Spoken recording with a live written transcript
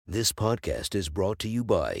This podcast is brought to you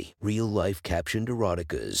by Real Life Captioned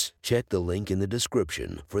Eroticas. Check the link in the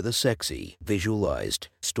description for the sexy, visualized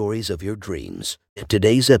stories of your dreams.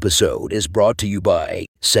 Today's episode is brought to you by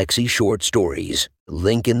Sexy Short Stories.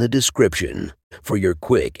 Link in the description for your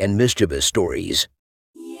quick and mischievous stories.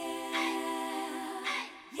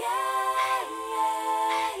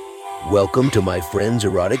 Welcome to my friend's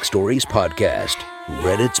Erotic Stories podcast,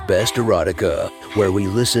 Reddit's Best Erotica, where we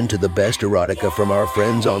listen to the best erotica from our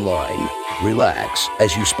friends online. Relax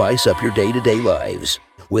as you spice up your day-to-day lives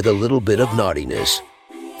with a little bit of naughtiness.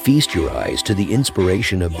 Feast your eyes to the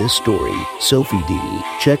inspiration of this story, Sophie D.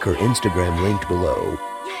 Check her Instagram linked below.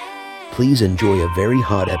 Please enjoy a very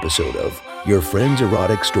hot episode of Your Friend's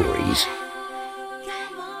Erotic Stories.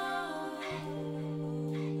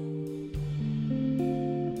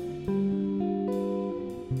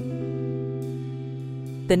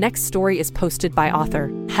 The next story is posted by author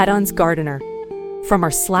Head-Ons Gardener from our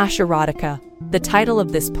 /erotica. The title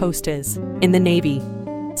of this post is In the Navy.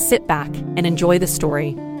 Sit back and enjoy the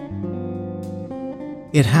story.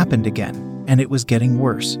 It happened again, and it was getting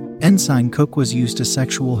worse. Ensign Cook was used to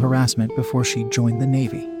sexual harassment before she joined the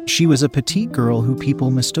Navy. She was a petite girl who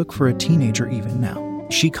people mistook for a teenager even now.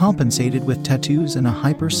 She compensated with tattoos and a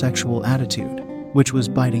hypersexual attitude, which was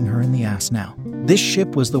biting her in the ass now. This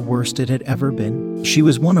ship was the worst it had ever been. She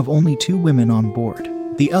was one of only 2 women on board.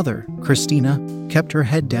 The other, Christina, kept her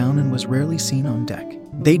head down and was rarely seen on deck.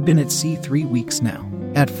 They'd been at sea 3 weeks now.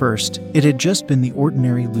 At first, it had just been the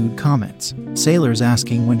ordinary lewd comments, sailors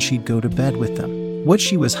asking when she'd go to bed with them, what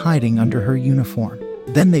she was hiding under her uniform.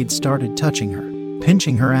 Then they'd started touching her,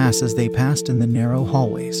 pinching her ass as they passed in the narrow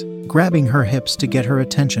hallways, grabbing her hips to get her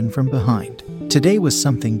attention from behind. Today was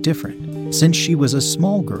something different. Since she was a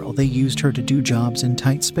small girl, they used her to do jobs in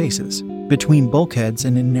tight spaces, between bulkheads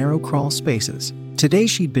and in narrow crawl spaces. Today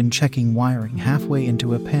she'd been checking wiring halfway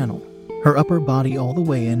into a panel, her upper body all the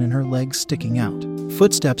way in and her legs sticking out.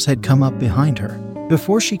 Footsteps had come up behind her.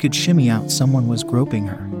 Before she could shimmy out, someone was groping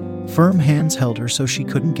her. Firm hands held her so she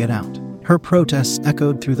couldn't get out. Her protests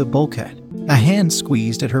echoed through the bulkhead. A hand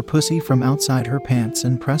squeezed at her pussy from outside her pants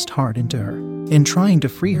and pressed hard into her. In trying to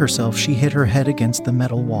free herself, she hit her head against the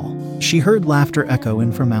metal wall. She heard laughter echo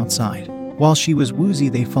in from outside. While she was woozy,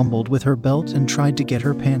 they fumbled with her belt and tried to get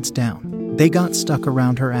her pants down. They got stuck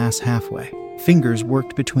around her ass halfway. Fingers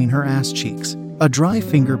worked between her ass cheeks. A dry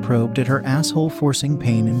finger probed at her asshole, forcing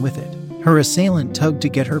pain in with it. Her assailant tugged to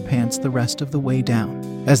get her pants the rest of the way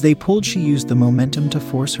down. As they pulled, she used the momentum to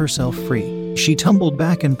force herself free. She tumbled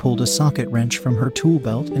back and pulled a socket wrench from her tool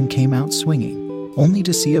belt and came out swinging, only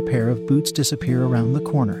to see a pair of boots disappear around the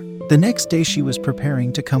corner. The next day she was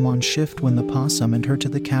preparing to come on shift when the Pa summoned her to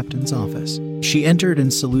the captain's office. She entered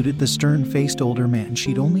and saluted the stern-faced older man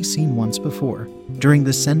she'd only seen once before, during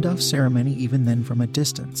the send-off ceremony, even then from a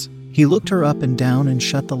distance. He looked her up and down and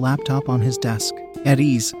shut the laptop on his desk. At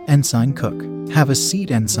ease, Ensign Cook. Have a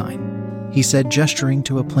seat, Ensign, he said, gesturing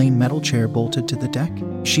to a plain metal chair bolted to the deck.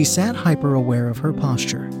 She sat hyper-aware of her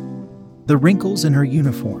posture, the wrinkles in her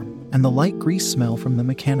uniform, and the light grease smell from the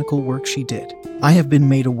mechanical work she did. I have been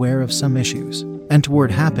made aware of some issues and toward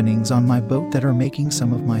happenings on my boat that are making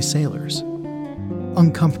some of my sailors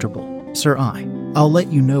uncomfortable. Sir, I'll let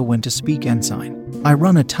you know when to speak, Ensign. I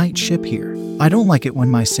run a tight ship here. I don't like it when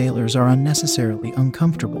my sailors are unnecessarily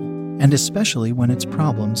uncomfortable, and especially when it's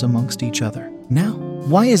problems amongst each other. Now,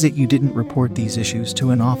 why is it you didn't report these issues to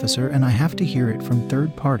an officer and I have to hear it from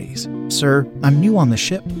third parties? Sir, I'm new on the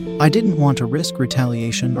ship. I didn't want to risk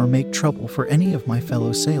retaliation or make trouble for any of my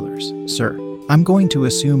fellow sailors. Sir, I'm going to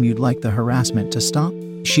assume you'd like the harassment to stop?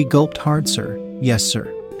 She gulped hard. Sir, yes,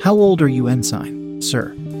 sir. How old are you, Ensign?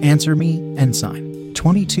 Sir, answer me, Ensign.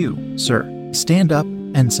 22, sir. Stand up,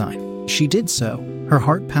 Ensign. She did so, her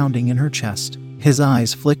heart pounding in her chest. His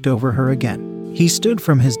eyes flicked over her again. He stood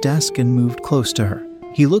from his desk and moved close to her.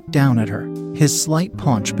 He looked down at her, his slight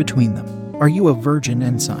paunch between them. Are you a virgin,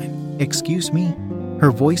 Ensign? Excuse me?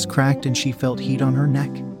 Her voice cracked and she felt heat on her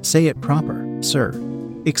neck. Say it proper, sir.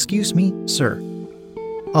 Excuse me, sir.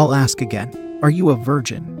 I'll ask again. Are you a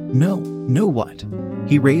virgin? No. No what?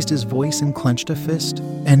 He raised his voice and clenched a fist.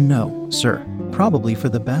 And no, sir. Probably for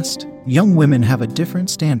the best. Young women have a different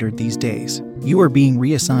standard these days. You are being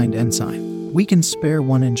reassigned, Ensign. We can spare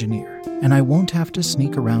one engineer, and I won't have to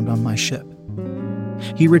sneak around on my ship.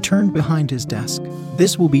 He returned behind his desk.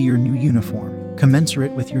 This will be your new uniform,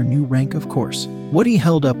 commensurate with your new rank, of course. What he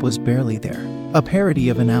held up was barely there. A parody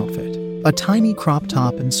of an outfit. A tiny crop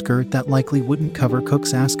top and skirt that likely wouldn't cover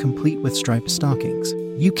Cook's ass, complete with striped stockings.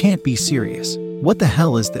 You can't be serious. What the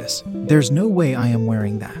hell is this? There's no way I am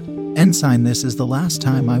wearing that. Ensign, this is the last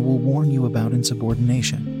time I will warn you about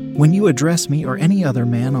insubordination. When you address me or any other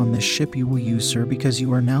man on this ship, you will use sir because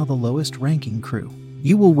you are now the lowest ranking crew.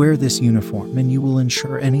 You will wear this uniform and you will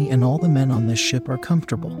ensure any and all the men on this ship are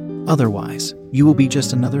comfortable. Otherwise, you will be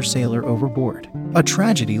just another sailor overboard. A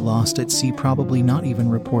tragedy lost at sea, probably not even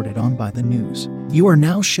reported on by the news. You are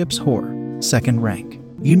now ship's whore, second rank.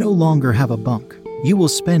 You no longer have a bunk. You will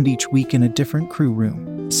spend each week in a different crew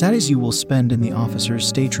room. Saturdays you will spend in the officer's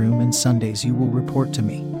stateroom and Sundays you will report to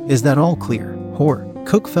me. Is that all clear, whore?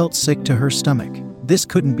 Cook felt sick to her stomach. This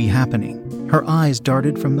couldn't be happening. Her eyes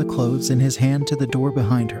darted from the clothes in his hand to the door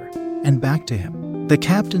behind her, and back to him. The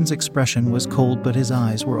captain's expression was cold, but his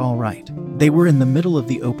eyes were all right. They were in the middle of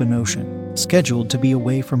the open ocean, scheduled to be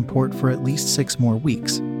away from port for at least 6 more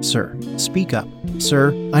weeks. Sir, speak up.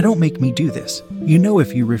 Sir, I don't make me do this. You know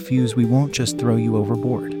if you refuse, we won't just throw you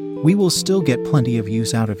overboard. We will still get plenty of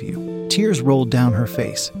use out of you. Tears rolled down her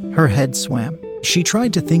face. Her head swam. She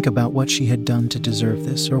tried to think about what she had done to deserve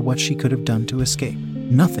this or what she could have done to escape.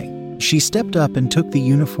 Nothing. She stepped up and took the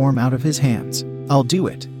uniform out of his hands. I'll do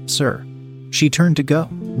it, sir. She turned to go,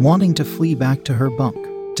 wanting to flee back to her bunk,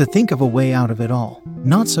 to think of a way out of it all.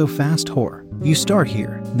 Not so fast, whore. You start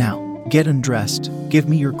here, now. Get undressed, give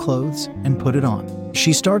me your clothes, and put it on.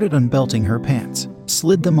 She started unbelting her pants,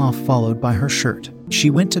 slid them off, followed by her shirt. She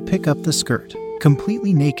went to pick up the skirt,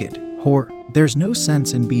 completely naked. Whore, there's no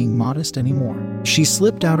sense in being modest anymore. She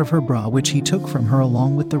slipped out of her bra, which he took from her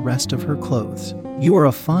along with the rest of her clothes. You are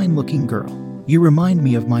a fine-looking girl. You remind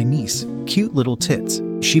me of my niece. Cute little tits.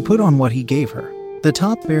 She put on what he gave her. The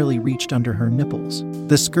top barely reached under her nipples.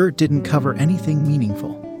 The skirt didn't cover anything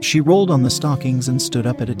meaningful. She rolled on the stockings and stood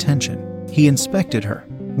up at attention. He inspected her.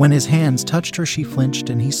 When his hands touched her, she flinched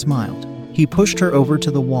and he smiled. He pushed her over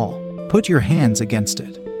to the wall. Put your hands against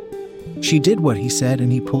it. She did what he said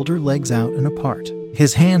and he pulled her legs out and apart.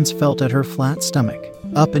 His hands felt at her flat stomach,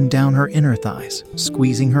 up and down her inner thighs,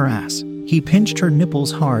 squeezing her ass. He pinched her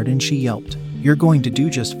nipples hard and she yelped. You're going to do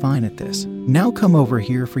just fine at this. Now come over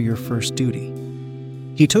here for your first duty.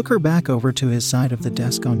 He took her back over to his side of the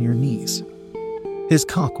desk on your knees. His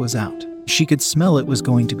cock was out. She could smell it was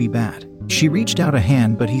going to be bad. She reached out a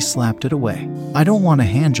hand, but he slapped it away. I don't want a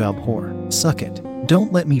handjob, whore. Suck it.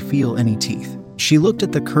 Don't let me feel any teeth. She looked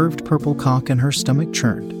at the curved purple cock and her stomach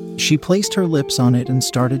churned. She placed her lips on it and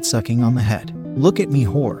started sucking on the head. Look at me,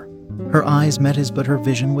 whore. Her eyes met his, but her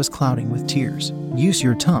vision was clouding with tears. Use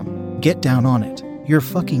your tongue. Get down on it. You're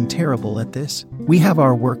fucking terrible at this. We have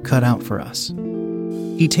our work cut out for us.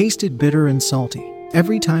 He tasted bitter and salty.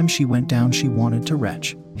 Every time she went down, she wanted to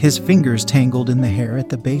retch. His fingers tangled in the hair at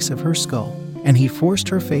the base of her skull, and he forced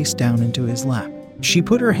her face down into his lap. She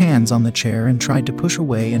put her hands on the chair and tried to push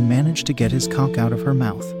away and managed to get his cock out of her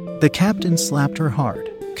mouth. The captain slapped her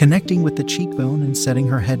hard, connecting with the cheekbone and setting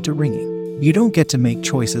her head to ringing. You don't get to make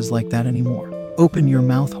choices like that anymore. Open your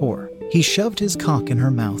mouth, whore. He shoved his cock in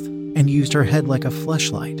her mouth and used her head like a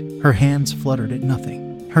fleshlight. Her hands fluttered at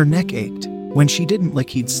nothing. Her neck ached. When she didn't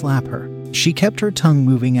lick, he'd slap her. She kept her tongue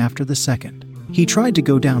moving after the second. He tried to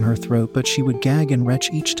go down her throat, but she would gag and retch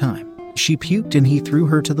each time. She puked and he threw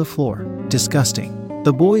her to the floor. Disgusting.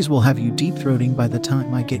 The boys will have you deep-throating by the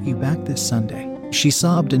time I get you back this Sunday. She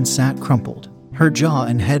sobbed and sat crumpled. Her jaw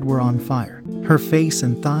and head were on fire. Her face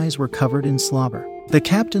and thighs were covered in slobber. The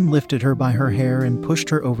captain lifted her by her hair and pushed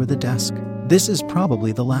her over the desk. This is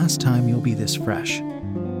probably the last time you'll be this fresh.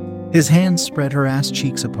 His hands spread her ass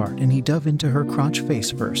cheeks apart and he dove into her crotch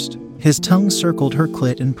face first. His tongue circled her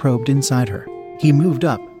clit and probed inside her. He moved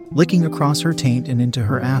up, licking across her taint and into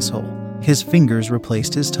her asshole. His fingers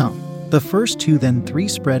replaced his tongue. The first 2, then 3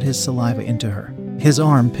 spread his saliva into her. His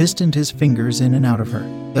arm pistoned his fingers in and out of her.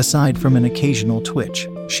 Aside from an occasional twitch,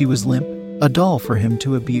 she was limp, a doll for him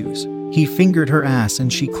to abuse. He fingered her ass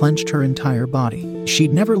and she clenched her entire body.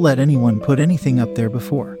 She'd never let anyone put anything up there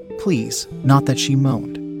before. Please, not that she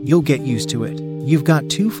moaned. You'll get used to it. You've got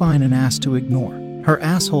too fine an ass to ignore. Her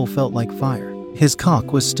asshole felt like fire. His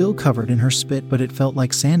cock was still covered in her spit, but it felt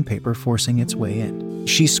like sandpaper forcing its way in.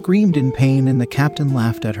 She screamed in pain and the captain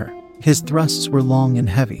laughed at her. His thrusts were long and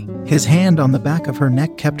heavy. His hand on the back of her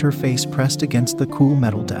neck kept her face pressed against the cool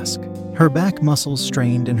metal desk. Her back muscles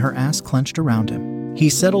strained and her ass clenched around him. He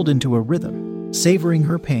settled into a rhythm, savoring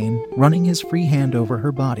her pain, running his free hand over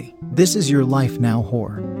her body. This is your life now,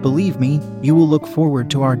 whore. Believe me, you will look forward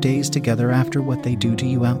to our days together after what they do to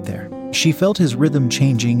you out there. She felt his rhythm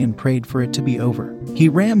changing and prayed for it to be over. He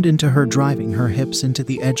rammed into her, driving her hips into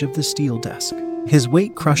the edge of the steel desk. His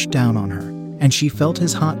weight crushed down on her, and she felt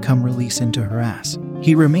his hot cum release into her ass.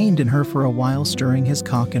 He remained in her for a while, stirring his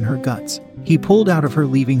cock in her guts. He pulled out of her,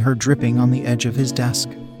 leaving her dripping on the edge of his desk.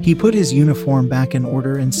 He put his uniform back in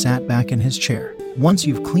order and sat back in his chair. Once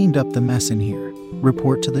you've cleaned up the mess in here,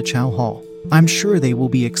 report to the chow hall. I'm sure they will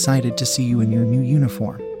be excited to see you in your new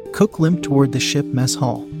uniform. Cook limped toward the ship mess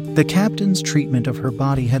hall. The captain's treatment of her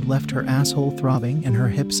body had left her asshole throbbing and her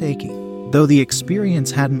hips aching. Though the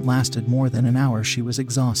experience hadn't lasted more than an hour, she was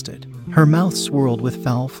exhausted. Her mouth swirled with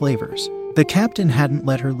foul flavors. The captain hadn't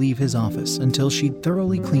let her leave his office until she'd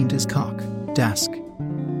thoroughly cleaned his cock, desk,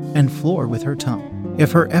 and floor with her tongue.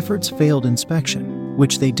 If her efforts failed inspection,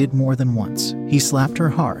 which they did more than once, he slapped her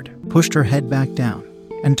hard, pushed her head back down,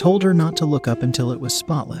 and told her not to look up until it was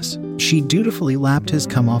spotless. She dutifully lapped his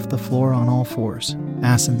cum off the floor on all fours,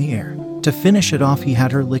 ass in the air. To finish it off, he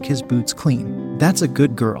had her lick his boots clean. "That's a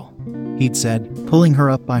good girl," he'd said, pulling her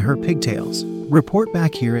up by her pigtails. "Report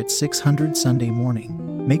back here at 600 Sunday morning.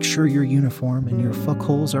 Make sure your uniform and your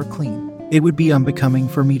fuckholes are clean. It would be unbecoming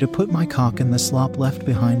for me to put my cock in the slop left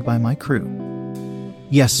behind by my crew."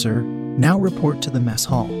 "Yes, sir. Now report to the mess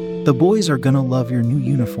hall. The boys are gonna love your new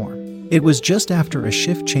uniform." It was just after a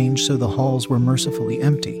shift change, so the halls were mercifully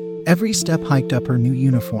empty. Every step hiked up her new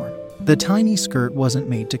uniform. The tiny skirt wasn't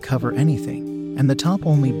made to cover anything, and the top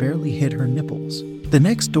only barely hid her nipples. The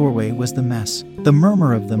next doorway was the mess, the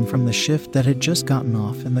murmur of them from the shift that had just gotten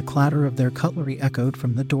off and the clatter of their cutlery echoed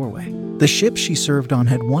from the doorway. The ship she served on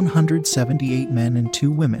had 178 men and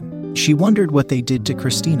 2 women. She wondered what they did to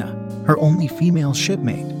Christina, her only female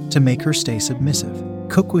shipmate, to make her stay submissive.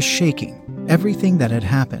 Cook was shaking. Everything that had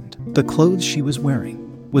happened, the clothes she was wearing,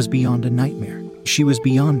 was beyond a nightmare. She was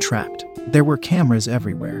beyond trapped. There were cameras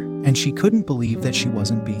everywhere, and she couldn't believe that she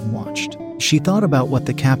wasn't being watched. She thought about what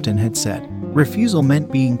the captain had said. Refusal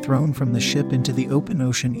meant being thrown from the ship into the open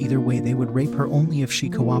ocean. Either way, they would rape her. Only if she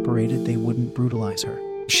cooperated, they wouldn't brutalize her.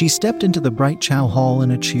 She stepped into the bright chow hall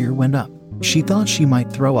and a cheer went up. She thought she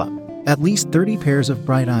might throw up. At least 30 pairs of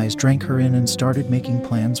bright eyes drank her in and started making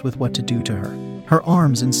plans with what to do to her. Her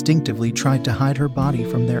arms instinctively tried to hide her body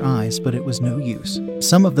from their eyes, but it was no use.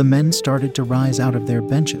 Some of the men started to rise out of their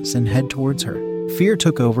benches and head towards her. Fear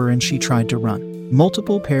took over and she tried to run.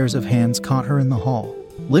 Multiple pairs of hands caught her in the hall,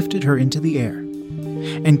 lifted her into the air,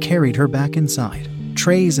 and carried her back inside.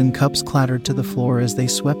 Trays and cups clattered to the floor as they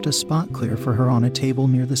swept a spot clear for her on a table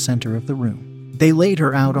near the center of the room. They laid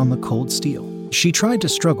her out on the cold steel. She tried to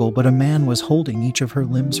struggle, but a man was holding each of her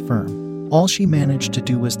limbs firm. All she managed to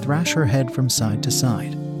do was thrash her head from side to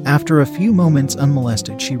side. After a few moments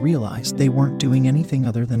unmolested, she realized they weren't doing anything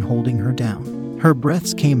other than holding her down. Her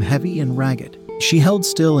breaths came heavy and ragged. She held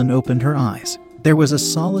still and opened her eyes. There was a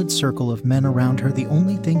solid circle of men around her. The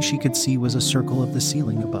only thing she could see was a circle of the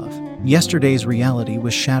ceiling above. Yesterday's reality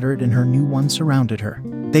was shattered and her new one surrounded her.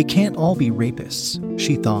 They can't all be rapists,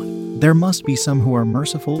 she thought. There must be some who are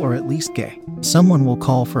merciful or at least gay. Someone will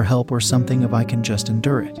call for help or something if I can just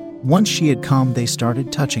endure it. Once she had calmed, they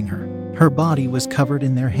started touching her. Her body was covered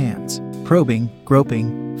in their hands, probing,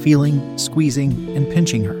 groping, feeling, squeezing, and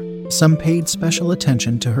pinching her. Some paid special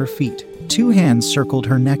attention to her feet. 2 hands circled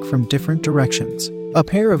her neck from different directions. A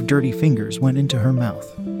pair of dirty fingers went into her mouth.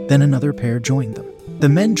 Then another pair joined them. The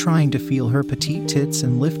men trying to feel her petite tits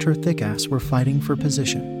and lift her thick ass were fighting for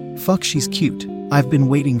position. "Fuck, she's cute. I've been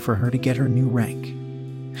waiting for her to get her new rank."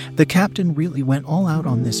 The captain really went all out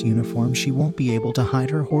on this uniform. She won't be able to hide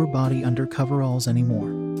her whore body under coveralls anymore.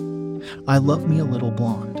 "I love me a little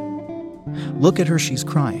blonde. Look at her, she's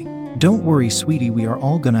crying. Don't worry, sweetie, we are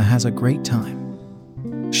all gonna has a great time.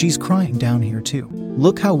 She's crying down here too.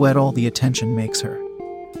 Look how wet all the attention makes her."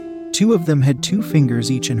 2 of them had 2 fingers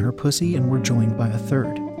each in her pussy and were joined by a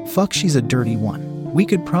third. "Fuck, she's a dirty one. We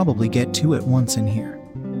could probably get 2 at once in here."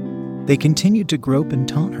 They continued to grope and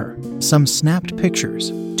taunt her. Some snapped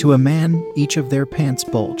pictures. To a man, each of their pants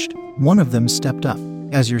bulged. One of them stepped up.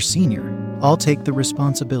 "As your senior, I'll take the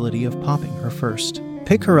responsibility of popping her first.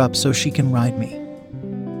 Pick her up so she can ride me."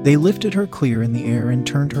 They lifted her clear in the air and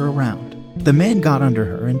turned her around. The man got under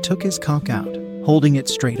her and took his cock out, holding it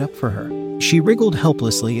straight up for her. She wriggled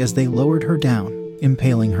helplessly as they lowered her down,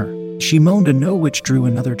 impaling her. She moaned a no, which drew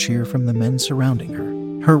another cheer from the men surrounding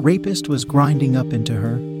her. Her rapist was grinding up into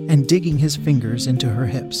her and digging his fingers into her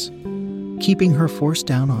hips, keeping her forced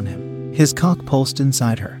down on him. His cock pulsed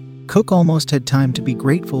inside her. Cook almost had time to be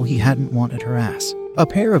grateful he hadn't wanted her ass. A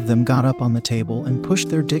pair of them got up on the table and pushed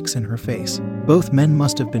their dicks in her face. Both men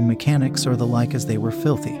must have been mechanics or the like, as they were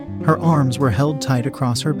filthy. Her arms were held tight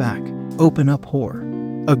across her back. "Open up, whore."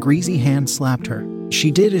 A greasy hand slapped her. She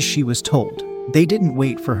did as she was told. They didn't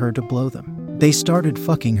wait for her to blow them. They started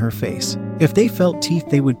fucking her face. If they felt teeth,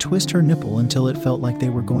 they would twist her nipple until it felt like they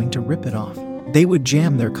were going to rip it off. They would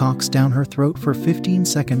jam their cocks down her throat for 15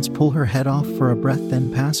 seconds, pull her head off for a breath,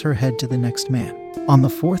 then pass her head to the next man. On the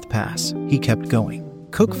 4th pass, he kept going.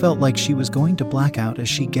 Cook felt like she was going to black out as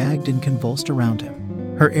she gagged and convulsed around him.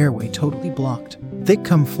 Her airway totally blocked. Thick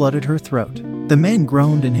cum flooded her throat. The man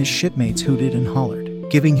groaned and his shipmates hooted and hollered,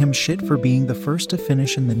 giving him shit for being the first to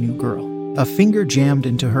finish and the new girl. A finger jammed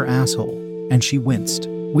into her asshole, and she winced.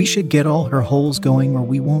 We should get all her holes going or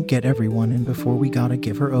we won't get everyone in before we gotta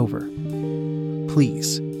give her over.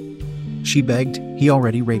 Please. She begged, he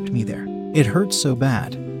already raped me there. It hurts so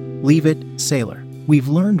bad. Leave it, sailor. We've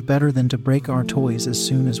learned better than to break our toys as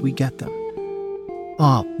soon as we get them.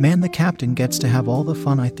 Aw, man, the captain gets to have all the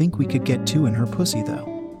fun. I think we could get two in her pussy though.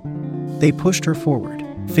 They pushed her forward.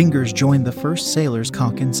 Fingers joined the first sailor's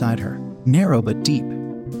cock inside her, narrow but deep.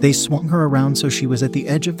 They swung her around so she was at the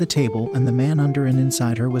edge of the table and the man under and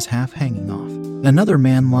inside her was half hanging off. Another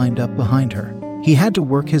man lined up behind her. He had to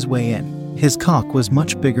work his way in. His cock was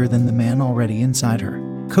much bigger than the man already inside her.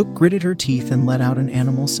 Cook gritted her teeth and let out an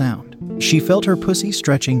animal sound. She felt her pussy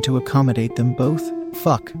stretching to accommodate them both.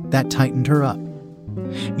 Fuck, that tightened her up.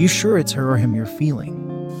 You sure it's her or him you're feeling?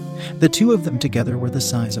 The two of them together were the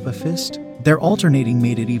size of a fist. Their alternating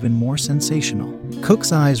made it even more sensational.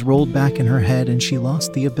 Cook's eyes rolled back in her head and she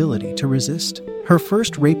lost the ability to resist. Her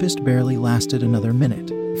first rapist barely lasted another minute.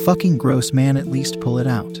 Fucking gross, man, at least pull it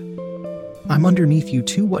out. I'm underneath you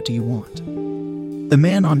too, what do you want? The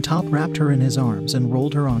man on top wrapped her in his arms and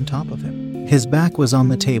rolled her on top of him. His back was on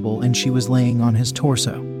the table and she was laying on his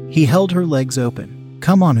torso. He held her legs open.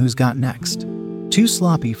 Come on, who's got next? Too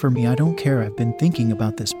sloppy for me, I don't care, I've been thinking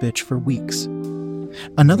about this bitch for weeks.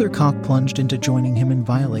 Another cock plunged into joining him and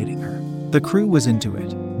violating her. The crew was into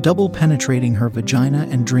it, double penetrating her vagina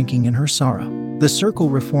and drinking in her sorrow. The circle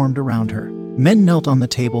reformed around her. Men knelt on the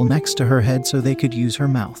table next to her head so they could use her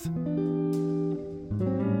mouth.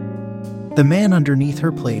 The man underneath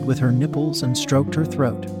her played with her nipples and stroked her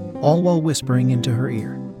throat, all while whispering into her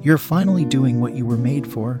ear, "You're finally doing what you were made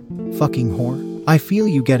for, fucking whore. I feel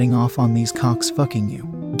you getting off on these cocks fucking you.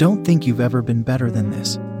 Don't think you've ever been better than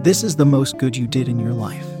this. This is the most good you did in your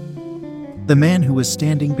life." The man who was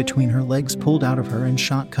standing between her legs pulled out of her and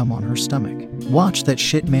shot cum on her stomach. "Watch that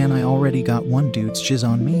shit, man, I already got one dude's jizz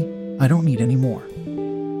on me. I don't need any more."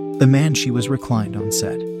 The man she was reclined on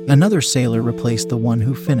said. Another sailor replaced the one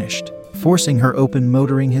who finished, forcing her open,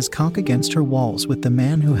 motoring his cock against her walls with the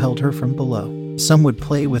man who held her from below. Some would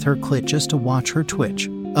play with her clit just to watch her twitch.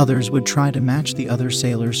 Others would try to match the other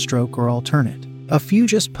sailor's stroke or alternate. A few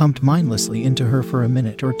just pumped mindlessly into her for a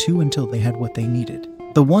minute or two until they had what they needed.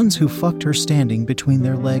 The ones who fucked her standing between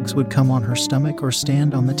their legs would come on her stomach or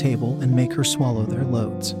stand on the table and make her swallow their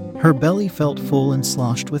loads. Her belly felt full and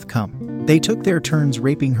sloshed with cum. They took their turns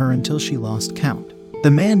raping her until she lost count.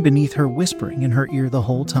 The man beneath her whispering in her ear the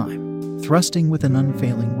whole time, thrusting with an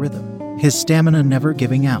unfailing rhythm, his stamina never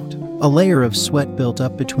giving out. A layer of sweat built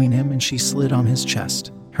up between him and she slid on his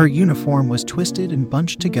chest. Her uniform was twisted and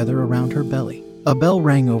bunched together around her belly. A bell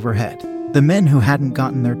rang overhead. The men who hadn't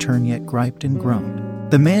gotten their turn yet griped and groaned.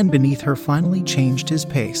 The man beneath her finally changed his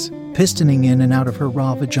pace, pistoning in and out of her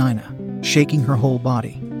raw vagina, shaking her whole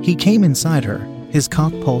body. He came inside her. His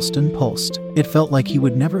cock pulsed and pulsed. It felt like he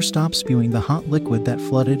would never stop spewing the hot liquid that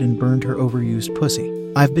flooded and burned her overused pussy.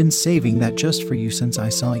 "I've been saving that just for you since I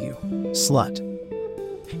saw you, slut."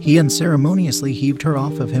 He unceremoniously heaved her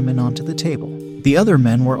off of him and onto the table. The other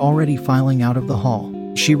men were already filing out of the hall.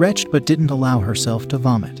 She retched but didn't allow herself to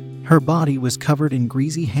vomit. Her body was covered in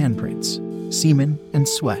greasy handprints, semen, and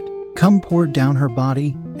sweat. Cum poured down her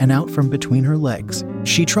body and out from between her legs.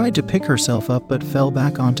 She tried to pick herself up but fell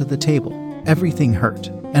back onto the table. Everything hurt.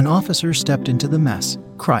 An officer stepped into the mess.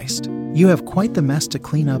 "Christ, you have quite the mess to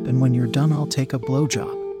clean up, and when you're done I'll take a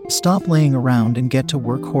blowjob. Stop laying around and get to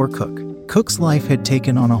work, whore Cook." Cook's life had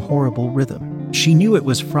taken on a horrible rhythm. She knew it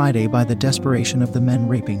was Friday by the desperation of the men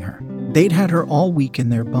raping her. They'd had her all week in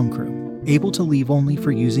their bunk room, able to leave only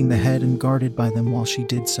for using the head and guarded by them while she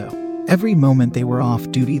did so. Every moment they were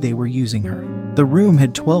off duty they were using her. The room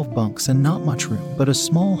had 12 bunks and not much room, but a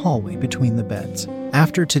small hallway between the beds.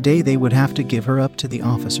 After today they would have to give her up to the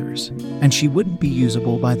officers, and she wouldn't be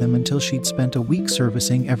usable by them until she'd spent a week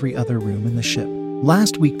servicing every other room in the ship.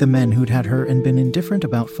 Last week the men who'd had her and been indifferent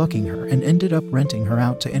about fucking her and ended up renting her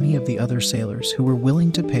out to any of the other sailors who were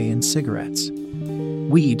willing to pay in cigarettes,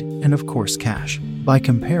 weed, and of course cash. By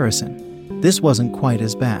comparison, this wasn't quite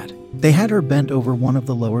as bad. They had her bent over one of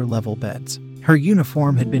the lower level beds. Her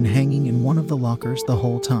uniform had been hanging in one of the lockers the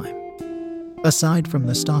whole time, aside from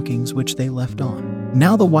the stockings which they left on.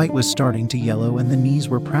 Now the white was starting to yellow and the knees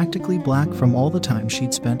were practically black from all the time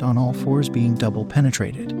she'd spent on all fours being double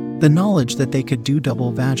penetrated. The knowledge that they could do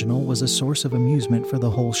double vaginal was a source of amusement for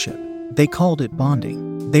the whole ship. They called it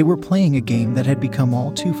bonding. They were playing a game that had become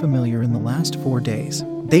all too familiar in the last 4 days.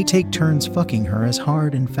 They take turns fucking her as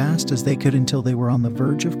hard and fast as they could until they were on the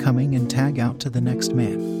verge of coming and tag out to the next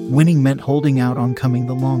man. Winning meant holding out on coming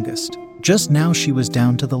the longest. Just now she was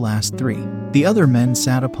down to the last 3. The other men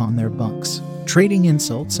sat upon their bunks, trading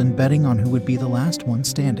insults and betting on who would be the last one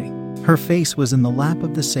standing. Her face was in the lap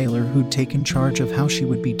of the sailor who'd taken charge of how she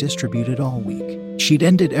would be distributed all week. She'd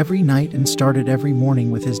ended every night and started every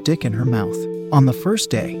morning with his dick in her mouth. On the first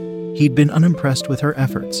day, he'd been unimpressed with her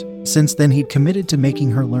efforts. Since then he'd committed to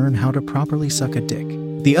making her learn how to properly suck a dick.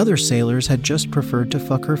 The other sailors had just preferred to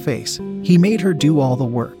fuck her face. He made her do all the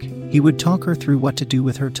work. He would talk her through what to do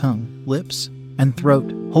with her tongue, lips, and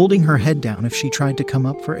throat, holding her head down if she tried to come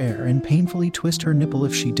up for air and painfully twist her nipple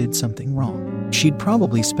if she did something wrong. She'd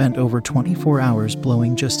probably spent over 24 hours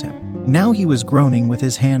blowing just him. Now he was groaning with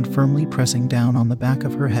his hand firmly pressing down on the back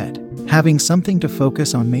of her head. Having something to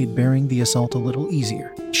focus on made bearing the assault a little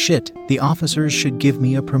easier. Shit, the officers should give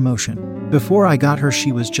me a promotion. Before I got her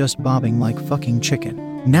she was just bobbing like fucking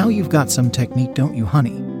chicken. Now you've got some technique, don't you,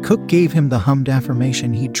 honey? Cook gave him the hummed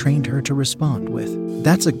affirmation he'd trained her to respond with.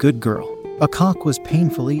 That's a good girl. A cock was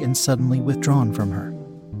painfully and suddenly withdrawn from her,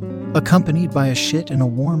 accompanied by a shit and a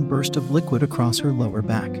warm burst of liquid across her lower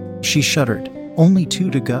back. She shuddered. Only 2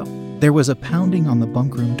 to go. There was a pounding on the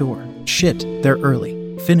bunkroom door. Shit, they're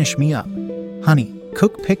early. Finish me up. Honey.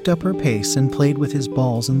 Cook picked up her pace and played with his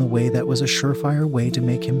balls in the way that was a surefire way to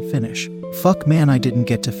make him finish. Fuck man, I didn't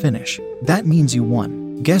get to finish. That means you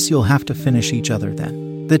won. Guess you'll have to finish each other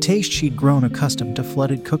then. The taste she'd grown accustomed to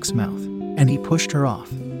flooded Cook's mouth, and he pushed her off.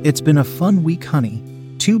 It's been a fun week, honey.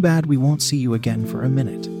 Too bad we won't see you again for a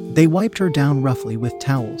minute. They wiped her down roughly with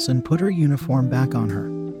towels and put her uniform back on her,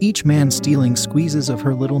 each man stealing squeezes of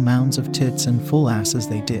her little mounds of tits and full ass as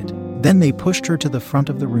they did. Then they pushed her to the front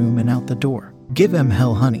of the room and out the door. Give 'em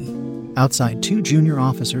hell, honey. Outside, 2 junior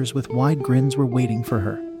officers with wide grins were waiting for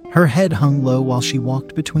her. Her head hung low while she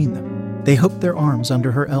walked between them. They hooked their arms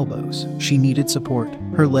under her elbows. She needed support.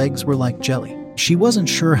 Her legs were like jelly. She wasn't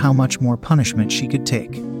sure how much more punishment she could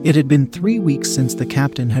take. It had been 3 weeks since the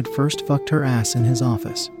captain had first fucked her ass in his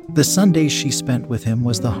office. The Sundays she spent with him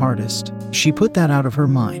was the hardest. She put that out of her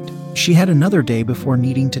mind. She had another day before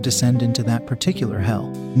needing to descend into that particular hell.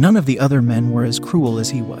 None of the other men were as cruel as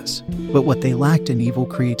he was, but what they lacked in evil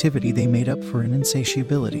creativity they made up for in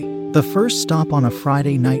insatiability. The first stop on a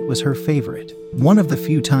Friday night was her favorite, one of the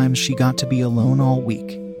few times she got to be alone all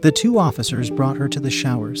week. The 2 officers brought her to the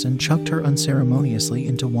showers and chucked her unceremoniously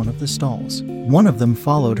into one of the stalls. One of them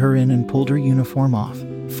followed her in and pulled her uniform off.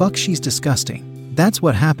 Fuck, she's disgusting. That's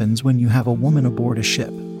what happens when you have a woman aboard a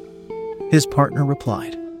ship. His partner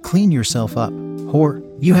replied. Clean yourself up, whore.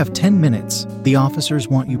 You have 10 minutes. The officers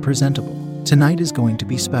want you presentable. Tonight is going to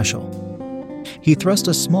be special. He thrust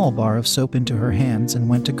a small bar of soap into her hands and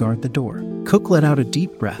went to guard the door. Cook let out a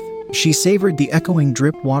deep breath. She savored the echoing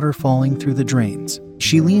drip water falling through the drains.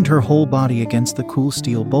 She leaned her whole body against the cool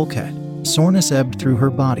steel bulkhead. Soreness ebbed through her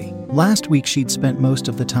body. Last week she'd spent most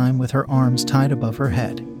of the time with her arms tied above her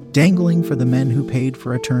head, dangling for the men who paid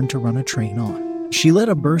for a turn to run a train on. She let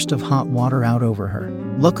a burst of hot water out over her.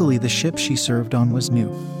 Luckily, the ship she served on was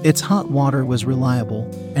new. Its hot water was reliable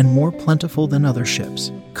and more plentiful than other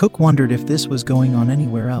ships. Cook wondered if this was going on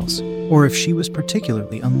anywhere else, or if she was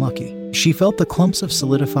particularly unlucky. She felt the clumps of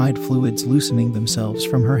solidified fluids loosening themselves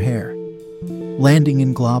from her hair, landing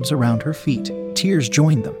in globs around her feet. Tears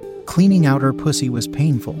joined them. Cleaning out her pussy was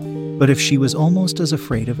painful, but if she was almost as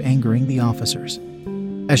afraid of angering the officers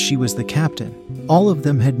as she was the captain, all of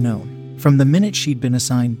them had known. From the minute she'd been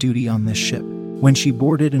assigned duty on this ship, when she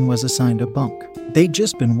boarded and was assigned a bunk, they'd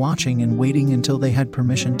just been watching and waiting until they had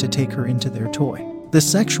permission to take her into their toy. The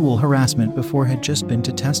sexual harassment before had just been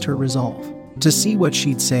to test her resolve, to see what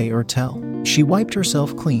she'd say or tell. She wiped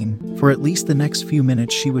herself clean. For at least the next few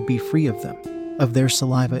minutes she would be free of them, of their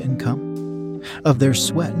saliva and cum, of their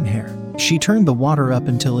sweat and hair. She turned the water up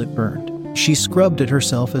until it burned. She scrubbed at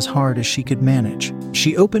herself as hard as she could manage.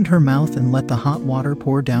 She opened her mouth and let the hot water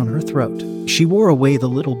pour down her throat. She wore away the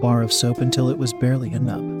little bar of soap until it was barely a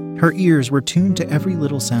nub. Her ears were tuned to every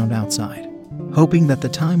little sound outside, hoping that the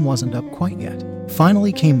time wasn't up quite yet.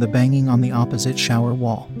 Finally came the banging on the opposite shower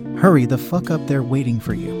wall. Hurry the fuck up, they're waiting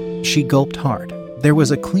for you. She gulped hard. There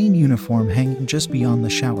was a clean uniform hanging just beyond the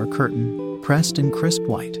shower curtain, pressed in crisp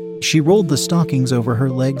white. She rolled the stockings over her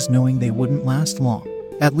legs knowing they wouldn't last long.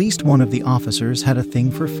 At least one of the officers had a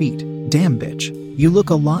thing for feet. Damn bitch, you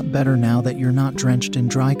look a lot better now that you're not drenched in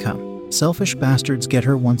dry cum. Selfish bastards get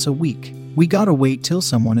her once a week. We gotta wait till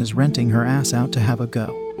someone is renting her ass out to have a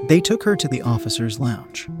go. They took her to the officers'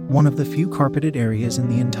 lounge, one of the few carpeted areas in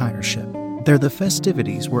the entire ship. There the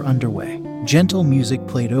festivities were underway. Gentle music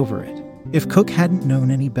played over it, If Cook hadn't known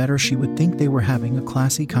any better, she would think they were having a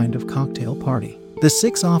classy kind of cocktail party. The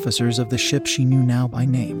 6 officers of the ship she knew now by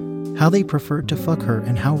name, how they preferred to fuck her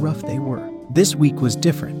and how rough they were. This week was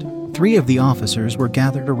different. 3 of the officers were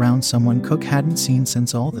gathered around someone Cook hadn't seen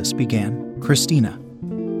since all this began, Christina.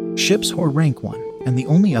 Ship's whore rank 1, and the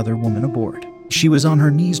only other woman aboard. She was on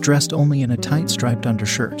her knees dressed only in a tight striped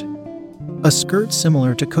undershirt. A skirt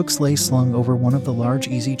similar to Cook's lay slung over one of the large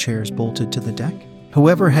easy chairs bolted to the deck.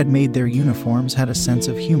 Whoever had made their uniforms had a sense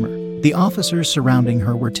of humor. The officers surrounding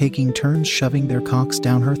her were taking turns shoving their cocks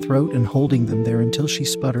down her throat and holding them there until she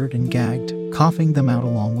sputtered and gagged, coughing them out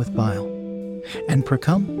along with bile. And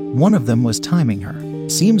precum, one of them was timing her.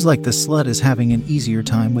 Seems like the slut is having an easier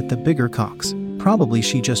time with the bigger cocks. Probably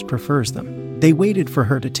she just prefers them. They waited for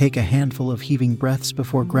her to take a handful of heaving breaths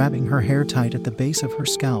before grabbing her hair tight at the base of her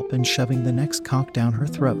scalp and shoving the next cock down her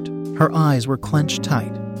throat. Her eyes were clenched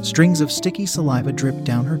tight. Strings of sticky saliva dripped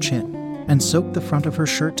down her chin and soaked the front of her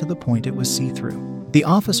shirt to the point it was see-through. The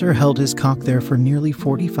officer held his cock there for nearly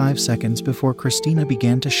 45 seconds before Christina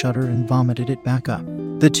began to shudder and vomited it back up.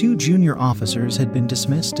 The 2 junior officers had been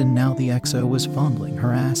dismissed and now the XO was fondling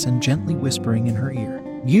her ass and gently whispering in her ear.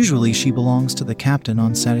 Usually she belongs to the captain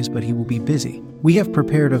on Saturdays, but he will be busy. We have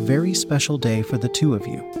prepared a very special day for the 2 of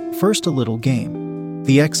you. First, a little game.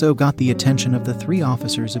 The XO got the attention of the 3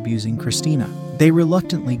 officers abusing Christina. They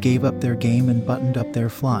reluctantly gave up their game and buttoned up their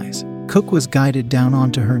flies. Cook was guided down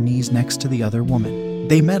onto her knees next to the other woman.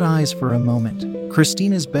 They met eyes for a moment.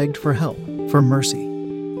 Christina's begged for help, for mercy.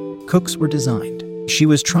 Cook's were designed. She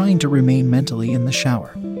was trying to remain mentally in the shower,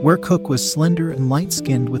 where Cook was slender and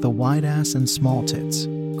light-skinned with a wide ass and small tits.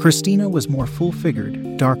 Christina was more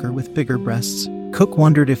full-figured, darker with bigger breasts. Cook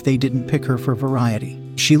wondered if they didn't pick her for variety.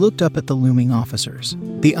 She looked up at the looming officers.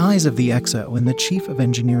 The eyes of the XO and the chief of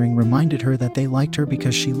engineering reminded her that they liked her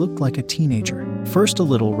because she looked like a teenager. First, a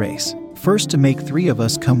little race. First to make 3 of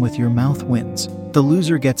us come with your mouth wins. The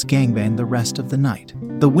loser gets gangbanged the rest of the night.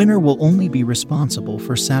 The winner will only be responsible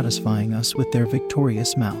for satisfying us with their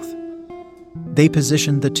victorious mouth. They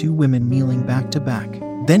positioned the 2 women kneeling back to back.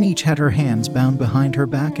 Then each had her hands bound behind her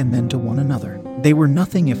back and then to one another. They were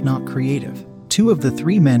nothing if not creative. 2 of the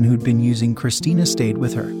 3 men who'd been using Christina stayed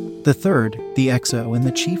with her. The third, the XO and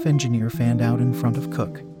the chief engineer, fanned out in front of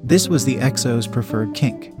Cook. This was the XO's preferred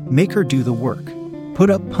kink. Make her do the work. Put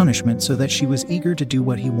up punishment so that she was eager to do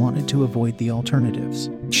what he wanted to avoid the alternatives.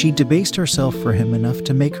 She debased herself for him enough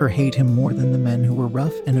to make her hate him more than the men who were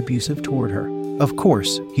rough and abusive toward her. Of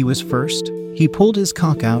course, he was first. He pulled his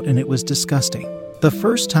cock out and it was disgusting. The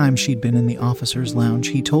first time she'd been in the officer's lounge,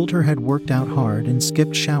 he told her had worked out hard and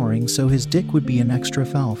skipped showering so his dick would be an extra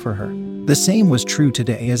foul for her. The same was true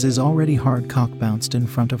today as his already hard cock bounced in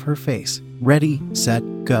front of her face. Ready, set,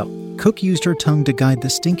 go. Cook used her tongue to guide the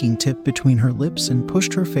stinking tip between her lips and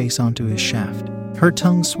pushed her face onto his shaft. Her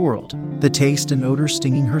tongue swirled, the taste and odor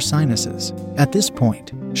stinging her sinuses. At this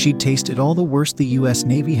point, she'd tasted all the worst the U.S.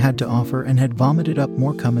 Navy had to offer and had vomited up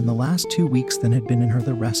more cum in the last 2 weeks than had been in her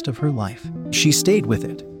the rest of her life. She stayed with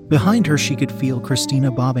it. Behind her, she could feel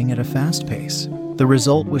Christina bobbing at a fast pace. The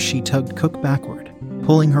result was she tugged Cook backward,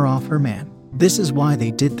 pulling her off her man. This is why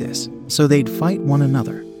they did this, so they'd fight one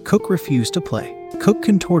another. Cook refused to play. Cook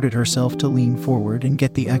contorted herself to lean forward and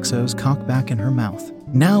get the XO's cock back in her mouth.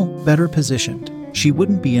 Now, better positioned, she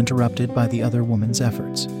wouldn't be interrupted by the other woman's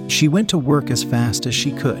efforts. She went to work as fast as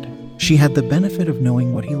she could. She had the benefit of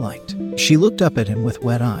knowing what he liked. She looked up at him with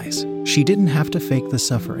wet eyes. She didn't have to fake the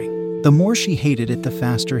suffering. The more she hated it, the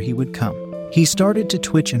faster he would come. He started to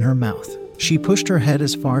twitch in her mouth. She pushed her head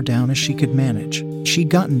as far down as she could manage. She'd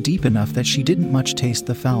gotten deep enough that she didn't much taste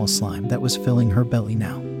the foul slime that was filling her belly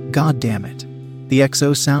now. God damn it. The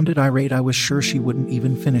XO sounded irate. I was sure she wouldn't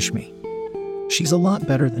even finish me. She's a lot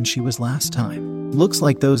better than she was last time. Looks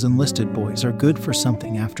like those enlisted boys are good for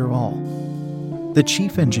something after all. The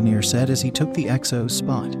chief engineer said as he took the XO's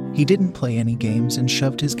spot. He didn't play any games and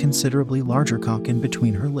shoved his considerably larger cock in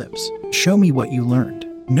between her lips. Show me what you learned.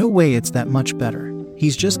 No way it's that much better.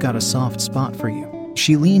 He's just got a soft spot for you.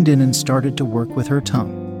 She leaned in and started to work with her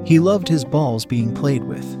tongue. He loved his balls being played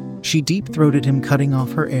with. She deep-throated him, cutting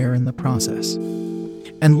off her air in the process,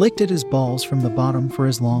 and licked at his balls from the bottom for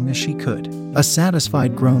as long as she could. A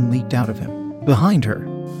satisfied groan leaked out of him. Behind her,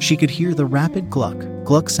 she could hear the rapid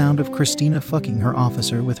gluck sound of Christina fucking her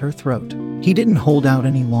officer with her throat. He didn't hold out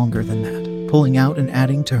any longer than that, pulling out and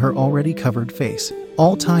adding to her already covered face.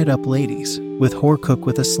 All tied up ladies, with whore Cook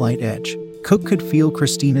with a slight edge. Cook could feel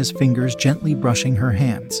Christina's fingers gently brushing her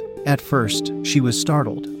hands. At first, she was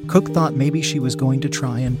startled. Cook thought maybe she was going to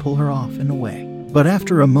try and pull her off and away. But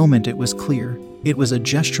after a moment it was clear. It was a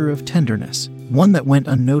gesture of tenderness, one that went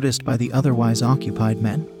unnoticed by the otherwise occupied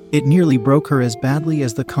men. It nearly broke her as badly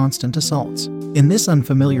as the constant assaults. In this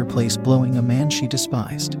unfamiliar place blowing a man she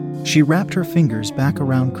despised, she wrapped her fingers back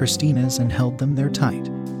around Christina's and held them there tight,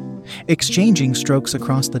 exchanging strokes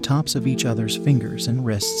across the tops of each other's fingers and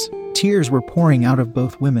wrists. Tears were pouring out of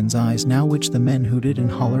both women's eyes now, which the men hooted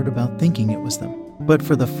and hollered about, thinking it was them. But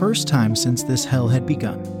for the first time since this hell had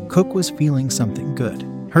begun, Cook was feeling something good.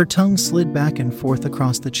 Her tongue slid back and forth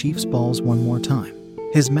across the chief's balls one more time,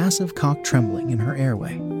 his massive cock trembling in her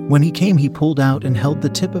airway. When he came, he pulled out and held the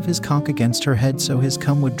tip of his cock against her head so his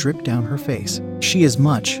cum would drip down her face. She is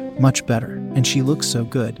much, much better, and she looks so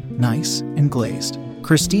good, nice, and glazed.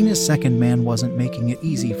 Christina's second man wasn't making it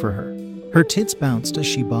easy for her. Her tits bounced as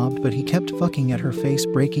she bobbed, but he kept fucking at her face,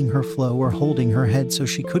 breaking her flow or holding her head so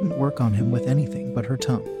she couldn't work on him with anything but her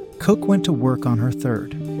tongue. Cook went to work on her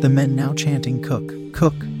third, the men now chanting cook,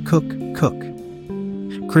 cook, cook,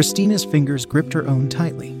 cook. Christina's fingers gripped her own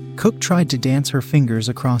tightly. Cook tried to dance her fingers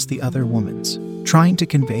across the other woman's, trying to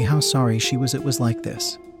convey how sorry she was it was like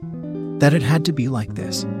this. That it had to be like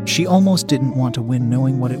this. She almost didn't want to win,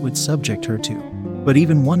 knowing what it would subject her to. But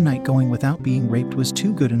even one night going without being raped was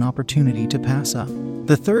too good an opportunity to pass up.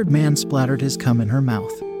 The third man splattered his cum in her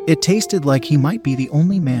mouth. It tasted like he might be the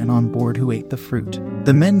only man on board who ate the fruit.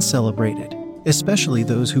 The men celebrated, especially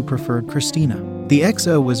those who preferred Christina. The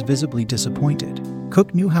XO was visibly disappointed.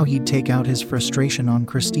 Cook knew how he'd take out his frustration on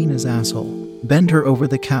Christina's asshole. Bend her over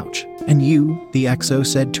the couch. And you, the XO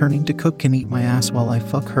said, turning to Cook, can eat my ass while I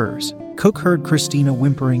fuck hers. Cook heard Christina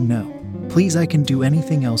whimpering, no. Please, I can do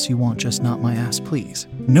anything else you want, just not my ass, please.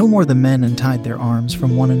 No more. The men untied their arms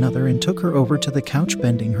from one another and took her over to the couch,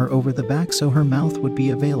 bending her over the back so her mouth would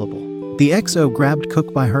be available. The XO grabbed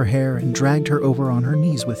Cook by her hair and dragged her over on her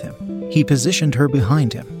knees with him. He positioned her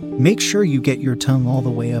behind him. Make sure you get your tongue all the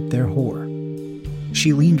way up there, whore.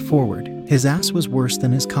 She leaned forward. His ass was worse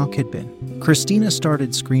than his cock had been. Christina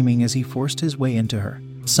started screaming as he forced his way into her.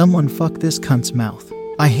 Someone fuck this cunt's mouth.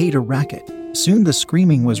 I hate a racket. Soon the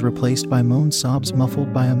screaming was replaced by moan sobs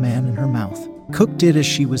muffled by a man in her mouth. Cook did as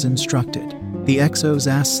she was instructed, the XO's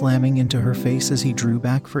ass slamming into her face as he drew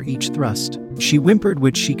back for each thrust. She whimpered,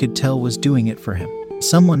 which she could tell was doing it for him.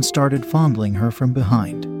 Someone started fondling her from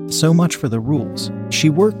behind. So much for the rules. She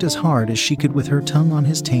worked as hard as she could with her tongue on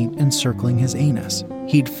his taint and circling his anus.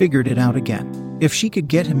 He'd figured it out again. If she could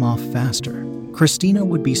get him off faster, Christina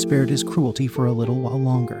would be spared his cruelty for a little while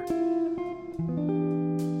longer.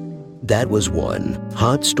 That was one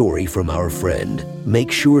hot story from our friend.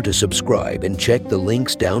 Make sure to subscribe and check the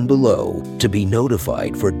links down below to be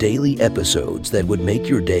notified for daily episodes that would make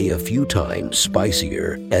your day a few times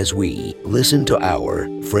spicier as we listen to our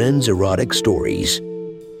friends' erotic stories.